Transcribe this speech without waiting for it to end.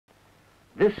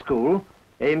This school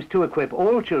aims to equip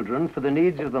all children for the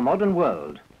needs of the modern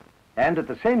world and at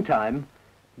the same time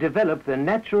develop the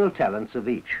natural talents of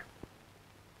each.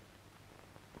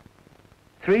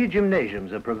 3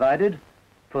 gymnasiums are provided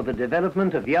for the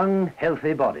development of young,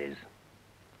 healthy bodies.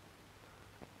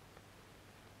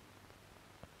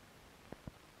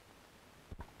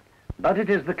 But it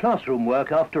is the classroom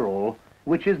work, after all,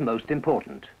 which is most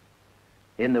important.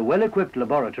 In the well-equipped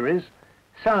laboratories,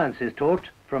 science is taught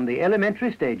from the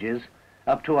elementary stages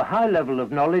up to a high level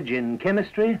of knowledge in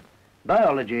chemistry,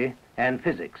 biology, and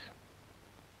physics.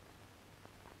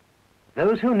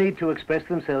 Those who need to express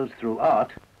themselves through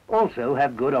art also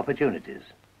have good opportunities.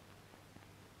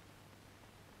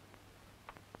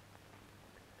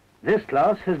 This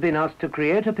class has been asked to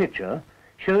create a picture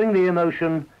showing the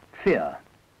emotion fear.